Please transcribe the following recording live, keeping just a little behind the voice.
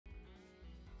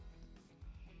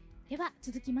So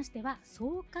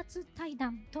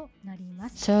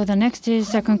the next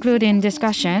is a concluding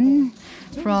discussion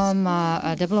from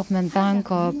Development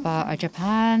Bank of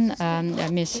Japan,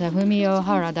 Ms. Fumiyo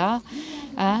Harada,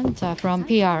 and from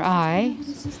PRI,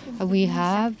 we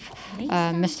have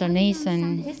Mr.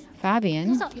 Nathan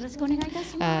Fabian,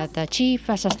 the Chief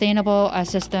Sustainable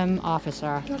System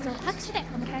Officer.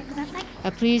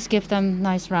 Please give them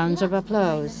nice rounds of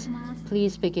applause.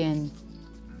 Please begin.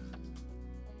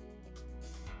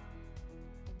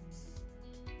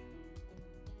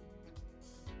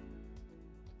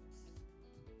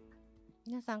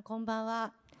 皆さんこんばん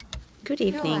は。 Good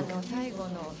evening.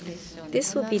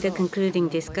 This will be the concluding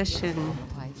discussion,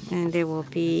 and there will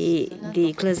be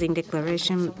the closing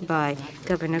declaration by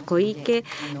Governor Koike,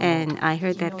 and I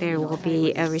heard that there will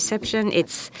be a reception.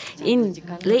 It's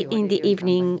late in the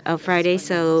evening of Friday,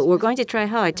 so we're going to try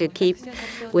hard to keep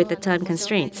with the time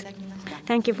constraints.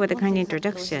 Thank you for the kind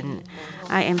introduction.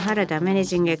 I am Harada,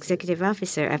 Managing Executive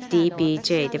Officer of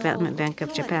DBJ, Development Bank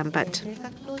of Japan, but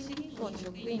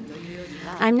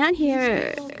I'm not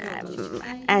here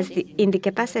in the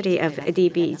capacity of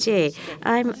DBJ.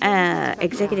 I'm an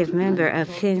executive member of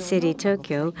FinCity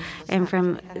Tokyo, and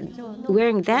from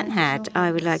wearing that hat,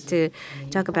 I would like to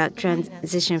talk about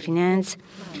transition finance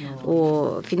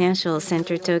or Financial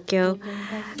Center Tokyo.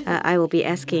 I will be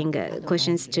asking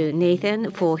questions to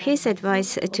Nathan for his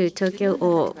advice to Tokyo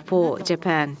or for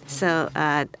Japan. So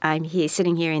I'm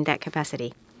sitting here in that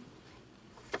capacity.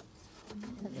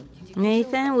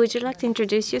 Nathan, would you like to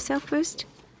introduce yourself first?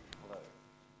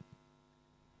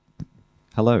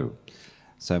 Hello.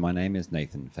 So my name is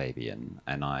Nathan Fabian,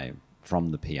 and I'm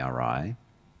from the PRI,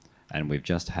 and we've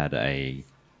just had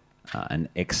an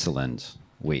excellent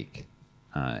week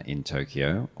in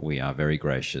Tokyo. We are very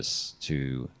gracious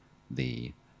to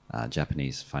the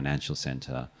Japanese Financial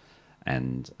Center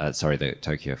and the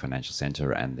Tokyo Financial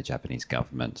Center and the Japanese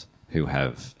government, who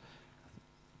have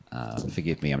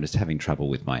forgive me, I'm just having trouble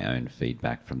with my own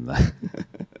feedback from the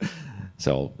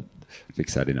so I'll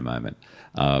fix that in a moment.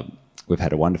 We've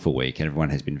had a wonderful week, and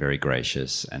everyone has been very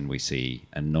gracious, and we see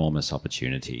enormous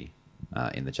opportunity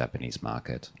in the Japanese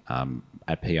market.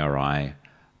 At PRI,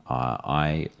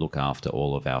 I look after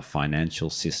all of our financial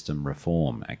system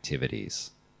reform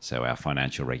activities, so our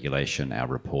financial regulation, our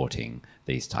reporting,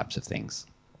 these types of things.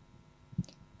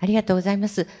 ありがとうございま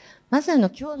す。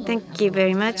 Thank you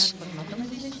very much.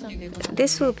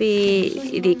 This will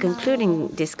be the concluding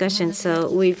discussion. So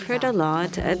we've heard a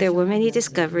lot. There were many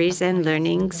discoveries and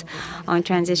learnings on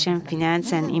transition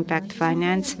finance and impact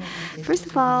finance. First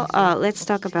of all, let's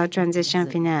talk about transition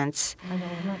finance.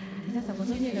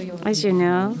 As you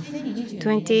know,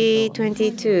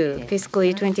 2022, fiscal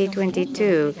year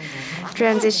 2022,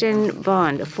 transition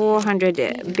bond,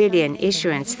 400 billion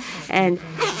issuance, and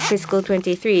fiscal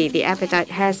 23, the appetite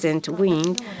hasn't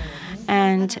waned.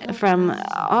 And from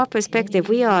our perspective,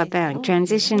 we are a bank,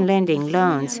 transition lending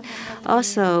loans.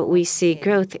 Also, we see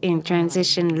growth in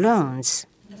transition loans.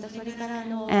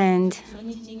 And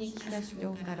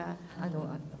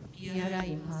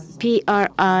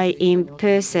PRI in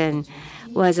person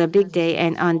was a big day,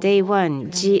 and on day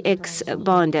one, GX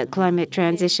bond, climate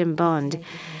transition bond,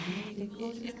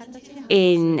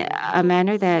 in a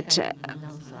manner that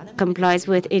complies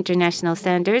with international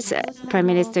standards, Prime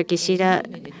Minister Kishida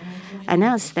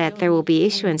announced that there will be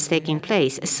issuance taking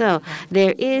place. So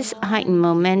there is heightened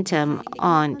momentum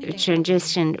on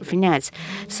transition finance.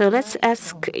 So let's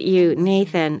ask you,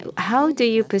 Nathan, how do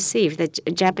you perceive the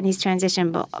Japanese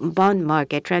transition bond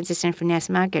market, transition finance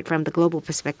market from the global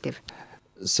perspective?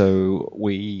 So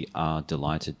we are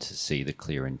delighted to see the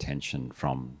clear intention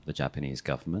from the Japanese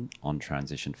government on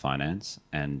transition finance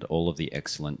and all of the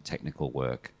excellent technical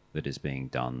work that is being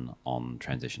done on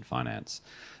transition finance.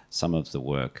 Some of the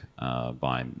work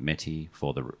by METI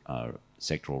for the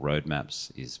sectoral roadmaps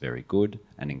is very good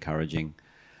and encouraging,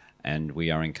 and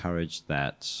we are encouraged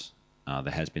that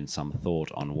there has been some thought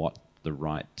on what the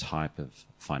right type of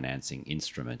financing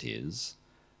instrument is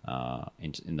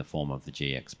in the form of the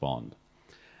GX bond.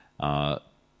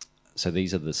 So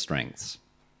these are the strengths.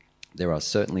 There are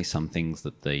certainly some things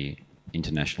that the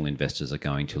international investors are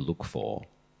going to look for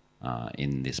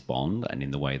in this bond and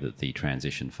in the way that the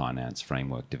transition finance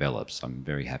framework develops. I'm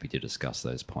very happy to discuss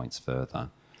those points further.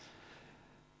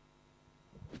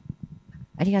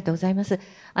 Thank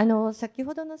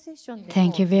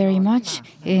you very much.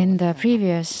 In the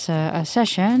previous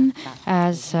session,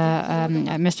 as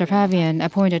Mr. Fabian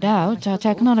pointed out,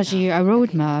 technology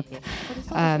roadmap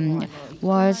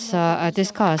was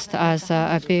discussed as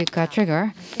a big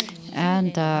trigger.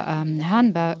 And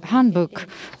handbook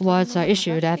was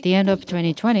issued at the end of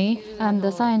 2020. And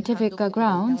the scientific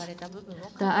grounds,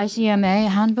 the ICMA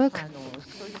handbook,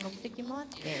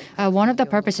 one of the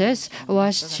purposes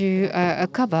was to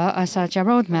cover such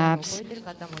roadmaps.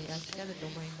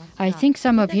 I think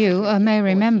some of you may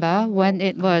remember when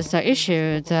it was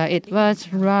issued, it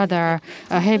was rather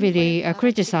heavily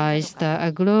criticized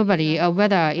globally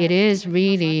whether it is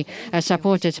really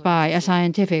supported by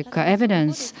scientific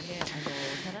evidence.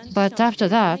 But after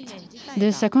that,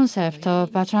 this concept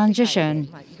of transition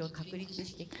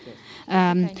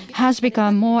has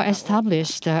become more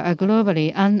established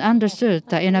globally and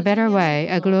understood in a better way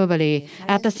globally.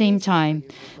 At the same time,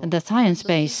 the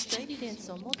science-based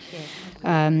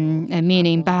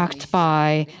meaning backed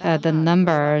by the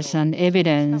numbers and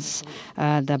evidence,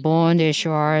 the bond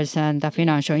issuers and the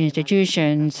financial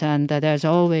institutions, and there's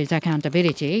always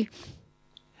accountability.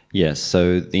 Yes,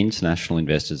 so the international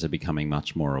investors are becoming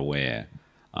much more aware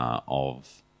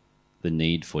of the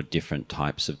need for different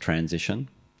types of transition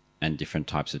and different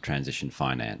types of transition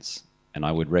finance. And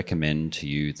I would recommend to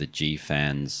you the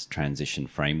GFANZ transition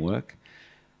framework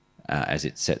as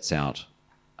it sets out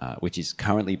which is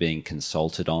currently being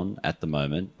consulted on at the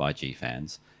moment by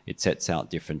GFANZ. It sets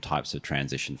out different types of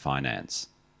transition finance.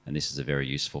 And this is a very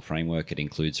useful framework. It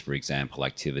includes, for example,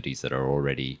 activities that are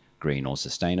already green or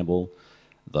sustainable,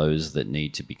 those that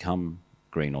need to become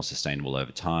green or sustainable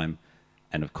over time,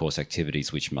 and of course,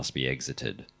 activities which must be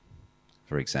exited,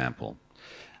 for example.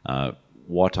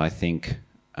 What I think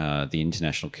the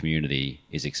international community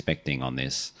is expecting on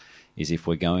this is if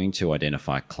we're going to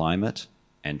identify climate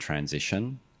and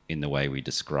transition in the way we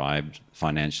described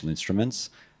financial instruments,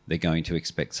 they're going to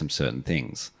expect some certain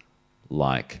things,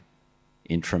 like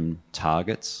interim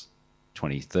targets,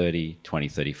 2030,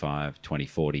 2035,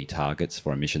 2040 targets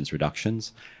for emissions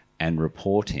reductions, and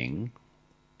reporting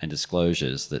and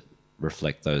disclosures that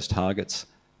reflect those targets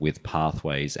with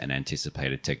pathways and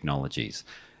anticipated technologies.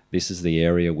 This is the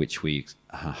area which we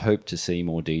hope to see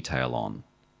more detail on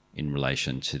in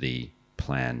relation to the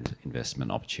planned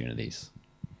investment opportunities.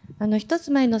 In the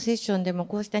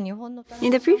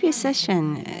previous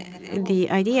session, the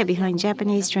idea behind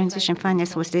Japanese transition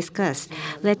finance was discussed.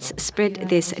 Let's spread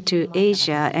this to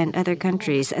Asia and other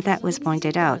countries. That was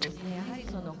pointed out.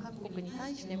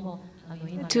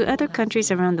 To other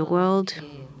countries around the world,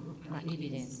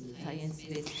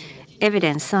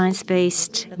 evidence,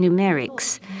 science-based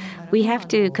numerics. We have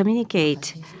to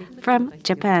communicate from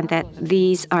Japan that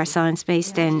these are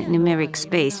science-based and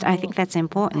numerics-based. I think that's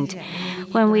important.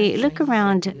 When we look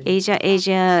around Asia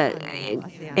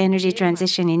Energy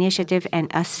Transition Initiative and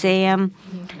ASEAN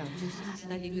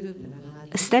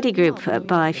study group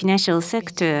by financial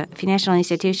sector, financial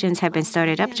institutions have been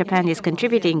started up. Japan is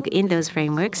contributing in those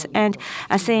frameworks, and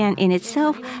ASEAN in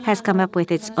itself has come up with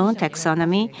its own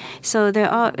taxonomy. So there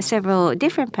are several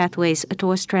different pathways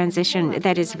towards transition.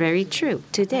 That is very true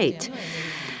to date.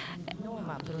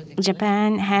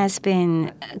 Japan has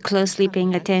been closely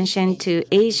paying attention to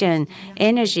Asian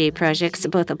energy projects.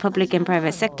 Both the public and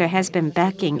private sector has been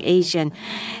backing Asian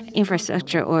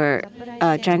infrastructure or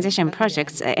transition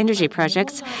projects, energy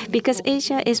projects, because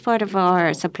Asia is part of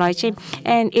our supply chain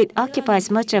and it occupies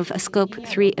much of Scope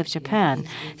 3 of Japan.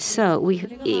 So we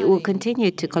will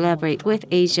continue to collaborate with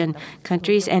Asian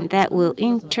countries, and that will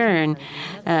in turn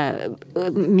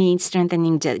mean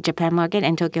strengthening the Japan market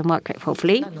and Tokyo market,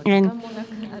 hopefully. And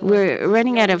we're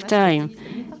running out of time,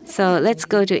 so let's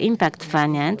go to impact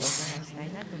finance.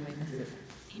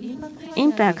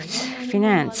 Impact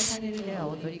finance.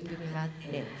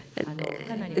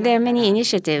 There are many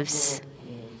initiatives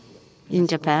in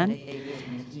Japan.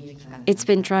 It's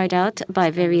been tried out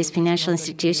by various financial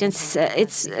institutions.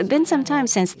 It's been some time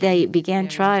since they began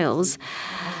trials,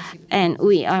 and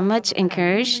we are much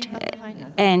encouraged.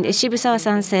 And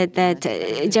Shibusawa-san said that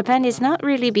Japan is not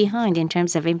really behind in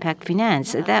terms of impact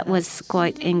finance. That was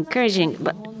quite encouraging.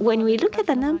 But when we look at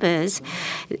the numbers,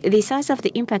 the size of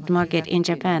the impact market in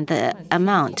Japan, the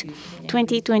amount,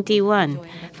 2021,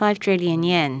 5 trillion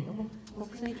yen.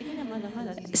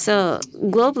 So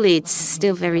globally, it's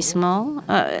still very small,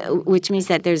 which means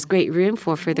that there's great room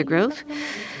for further growth.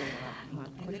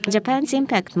 Japan's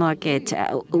impact market,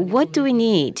 what do we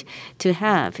need to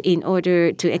have in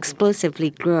order to explosively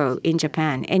grow in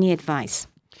Japan? Any advice?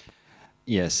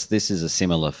 Yes, this is a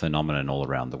similar phenomenon all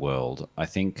around the world. I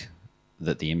think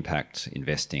that the impact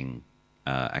investing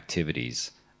activities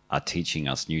are teaching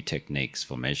us new techniques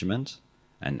for measurement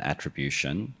and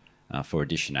attribution for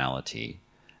additionality.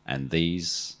 And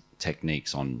these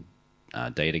techniques on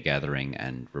data gathering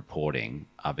and reporting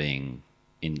are being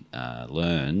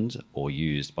learned or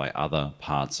used by other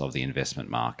parts of the investment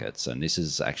markets. And this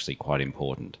is actually quite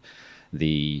important.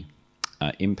 The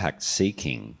impact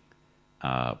seeking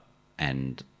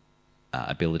and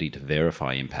ability to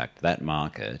verify impact, that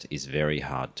market is very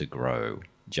hard to grow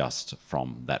just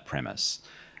from that premise.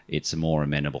 It's more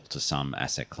amenable to some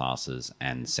asset classes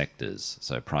and sectors,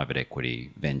 so private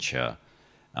equity, venture,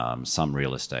 some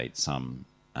real estate, some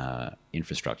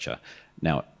infrastructure.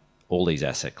 Now, all these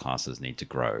asset classes need to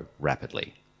grow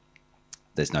rapidly.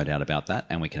 There's no doubt about that,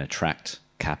 and we can attract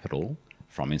capital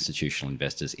from institutional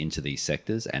investors into these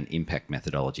sectors, and impact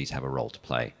methodologies have a role to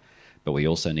play. But we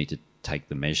also need to take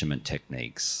the measurement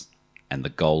techniques and the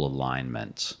goal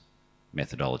alignment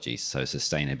methodologies, so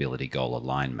sustainability goal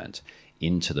alignment,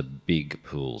 into the big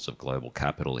pools of global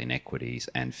capital in equities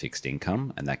and fixed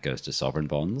income, and that goes to sovereign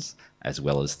bonds as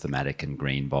well as thematic and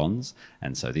green bonds.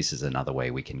 And so this is another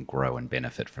way we can grow and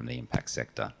benefit from the impact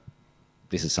sector.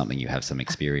 This is something you have some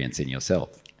experience in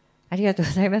yourself. ありがとう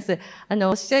ございます。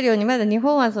おっしゃるようにまだ日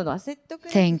本はそのアセットクラ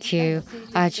ス Thank you.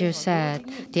 As you said,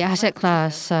 the asset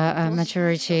class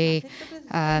maturity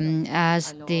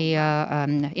as the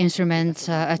instruments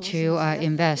to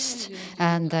invest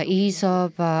and the ease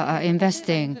of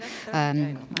investing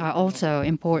are also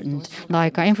important,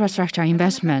 like infrastructure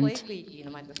investment.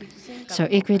 So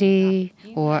equity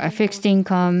or a fixed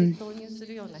income,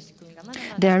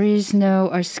 there is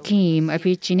no scheme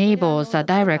which enables the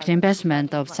direct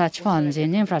investment of such funds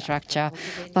in infrastructure.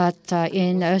 But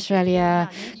in Australia,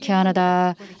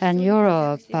 Canada, and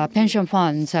Europe, pension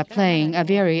funds are playing a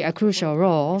very crucial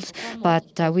roles.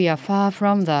 But we are far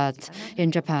from that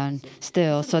in Japan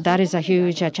still. So that is a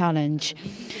huge challenge.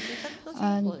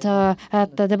 And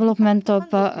at the Development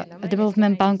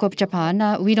Bank of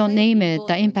Japan, we don't name it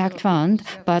the Impact Fund,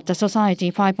 but the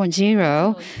Society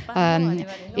 5.0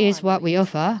 is what we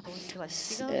offer.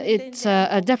 It's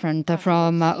different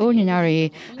from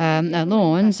ordinary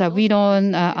loans. We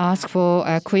don't ask for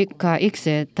a quick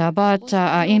exit, but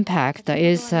impact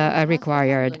is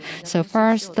required. So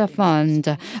first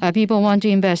fund, people want to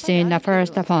invest in a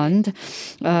first fund,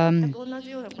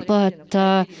 but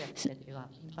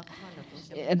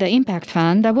the impact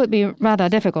fund would be rather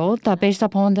difficult based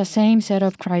upon the same set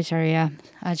of criteria,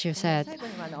 as you said.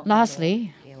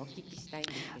 Lastly,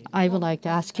 I would like to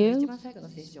ask you,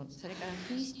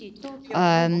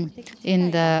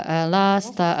 in the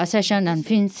last session on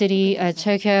FinCity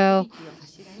Tokyo,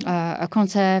 a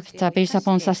concept based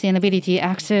upon sustainability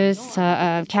access,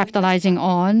 capitalizing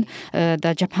on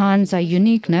the Japan's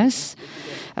uniqueness.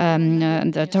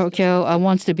 The Tokyo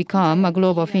wants to become a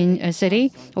global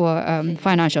city or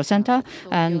financial center,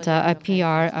 and a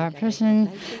PR person.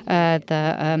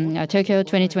 The Tokyo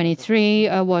 2023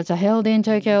 was held in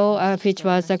Tokyo, which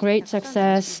was a great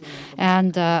success,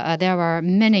 and there were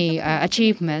many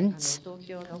achievements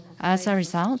as a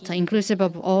result, inclusive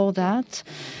of all that.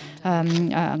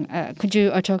 Could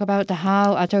you talk about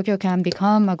how Tokyo can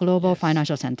become a global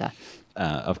financial center?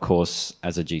 Of course,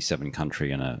 as a G7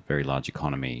 country and a very large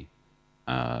economy,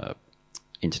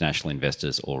 international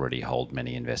investors already hold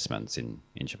many investments in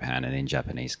Japan and in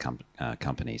Japanese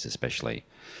companies especially.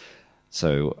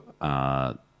 So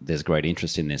there's great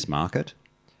interest in this market.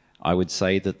 I would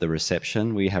say that the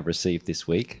reception we have received this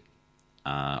week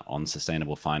on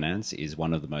sustainable finance is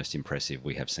one of the most impressive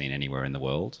we have seen anywhere in the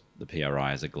world. The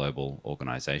PRI is a global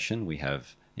organization. We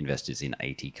have investors in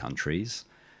 80 countries.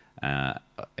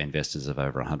 Investors of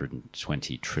over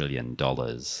 $120 trillion.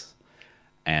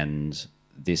 And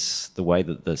the way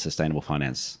that the sustainable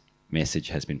finance message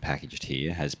has been packaged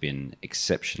here has been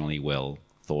exceptionally well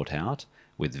thought out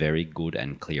with very good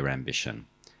and clear ambition.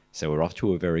 So we're off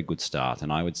to a very good start.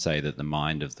 And I would say that the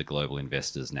mind of the global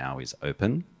investors now is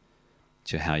open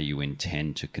to how you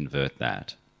intend to convert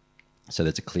that. So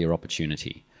there's a clear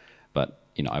opportunity. But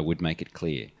I would make it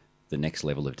clear, the next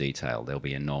level of detail, there'll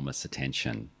be enormous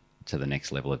attention to the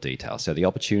next level of detail. So the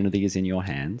opportunity is in your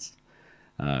hands.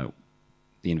 The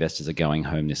investors are going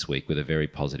home this week with a very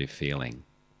positive feeling.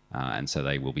 And so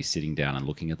they will be sitting down and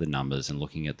looking at the numbers and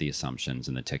looking at the assumptions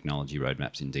and the technology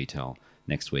roadmaps in detail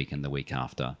next week and the week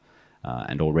after.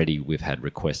 And already we've had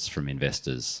requests from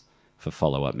investors for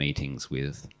follow-up meetings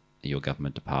with your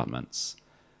government departments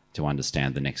to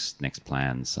understand the next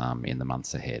plans in the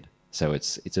months ahead. So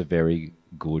it's a very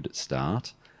good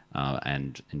start.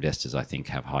 And investors, I think,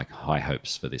 have high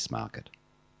hopes for this market.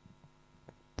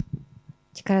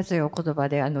 Thank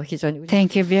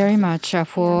you very much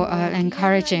for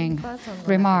encouraging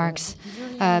remarks.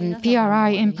 PRI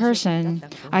in person,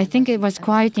 I think it was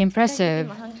quite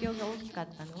impressive.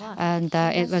 And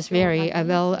it was very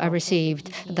well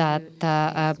received that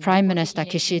Prime Minister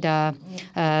Kishida,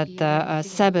 the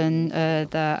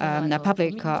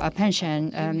public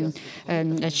pension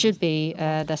should be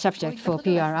the subject for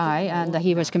PRI, and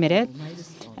he was committed.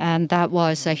 And that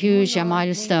was a huge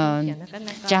milestone.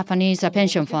 Japanese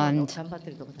pension fund.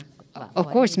 Of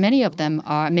course, many of them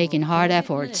are making hard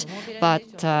efforts,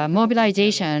 but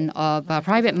mobilization of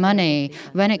private money,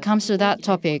 when it comes to that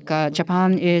topic,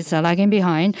 Japan is lagging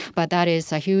behind, but that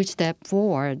is a huge step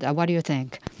forward. What do you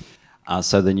think?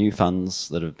 So the new funds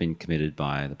that have been committed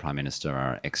by the Prime Minister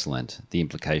are excellent. The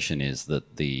implication is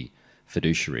that the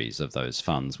fiduciaries of those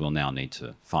funds will now need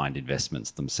to find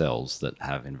investments themselves that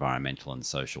have environmental and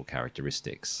social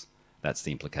characteristics. That's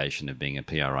the implication of being a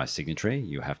PRI signatory.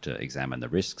 You have to examine the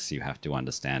risks. You have to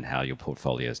understand how your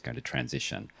portfolio is going to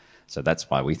transition. So that's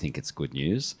why we think it's good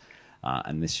news.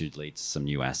 And this should lead to some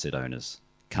new asset owners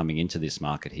coming into this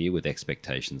market here with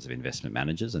expectations of investment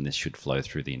managers, and this should flow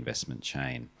through the investment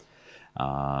chain.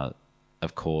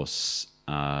 Of course,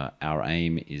 our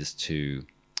aim is to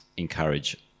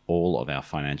encourage all of our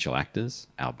financial actors,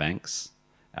 our banks,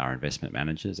 our investment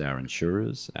managers, our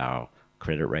insurers, our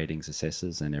credit ratings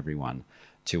assessors, and everyone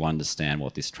to understand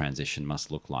what this transition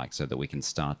must look like so that we can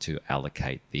start to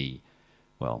allocate the,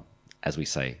 well, as we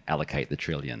say, allocate the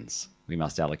trillions. We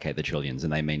must allocate the trillions,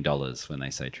 and they mean dollars when they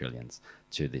say trillions,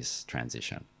 to this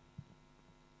transition.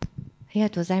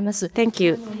 Thank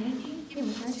you.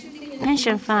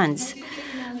 Pension funds.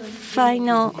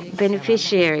 Final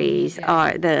beneficiaries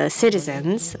are the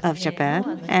citizens of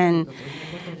Japan and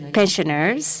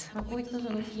pensioners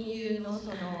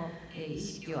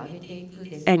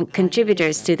and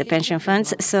contributors to the pension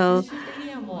funds. So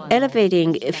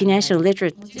elevating financial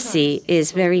literacy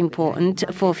is very important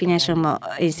for financial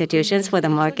institutions, for the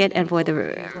market, and for the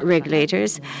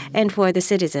regulators, and for the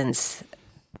citizens.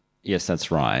 Yes,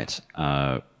 that's right.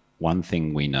 One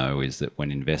thing we know is that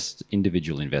when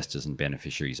individual investors and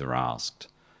beneficiaries are asked,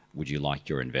 would you like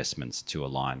your investments to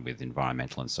align with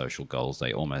environmental and social goals,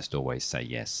 they almost always say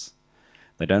yes.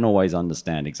 They don't always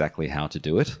understand exactly how to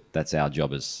do it. That's our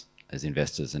job as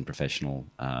investors and professional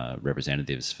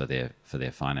representatives for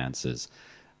their finances.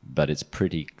 But it's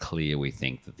pretty clear, we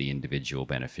think, that the individual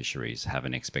beneficiaries have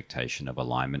an expectation of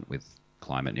alignment with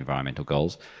climate and environmental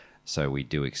goals. So we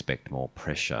do expect more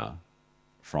pressure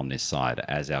from this side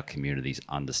as our communities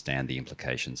understand the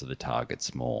implications of the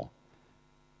targets more.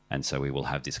 And so we will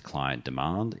have this client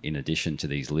demand in addition to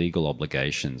these legal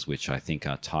obligations, which I think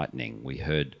are tightening. We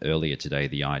heard earlier today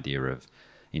the idea of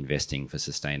investing for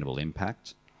sustainable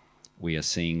impact. We are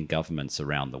seeing governments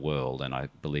around the world, and I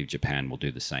believe Japan will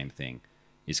do the same thing,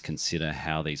 is consider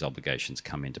how these obligations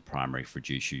come into primary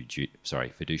fiduciary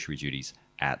duties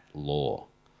at law.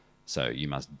 So you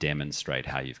must demonstrate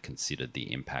how you've considered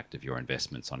the impact of your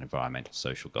investments on environmental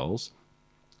social goals.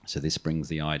 So this brings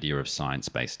the idea of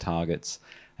science-based targets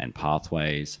and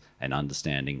pathways and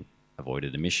understanding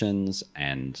avoided emissions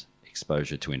and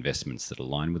exposure to investments that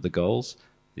align with the goals.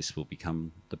 This will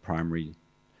become the primary,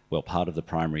 well, part of the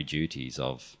primary duties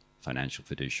of financial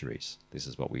fiduciaries. This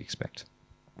is what we expect.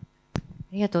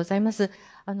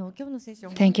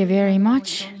 Thank you very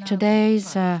much.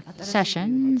 Today's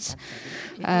sessions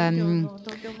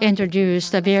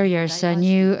introduced the various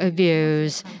new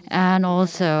views, and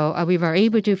also we were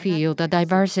able to feel the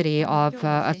diversity of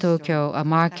Tokyo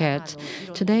market.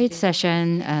 Today's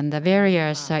session and the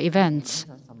various events,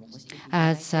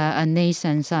 as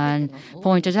Nathan-san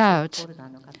pointed out,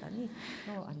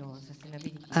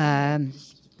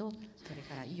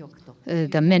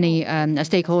 the many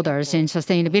stakeholders in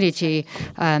sustainability,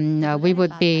 we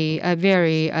would be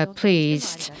very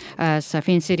pleased as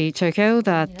FinCity Tokyo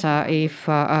that if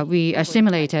we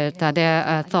assimilated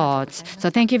their thoughts. So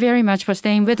thank you very much for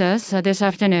staying with us this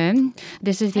afternoon.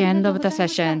 This is the end of the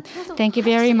session. Thank you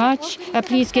very much.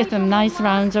 Please give them nice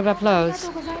rounds of applause.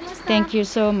 Thank you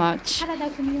so much.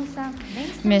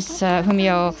 Ms.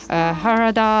 Fumiyo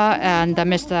Harada and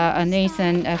Mr.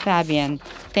 Nathan Fabian.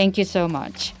 Thank you so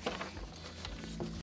much.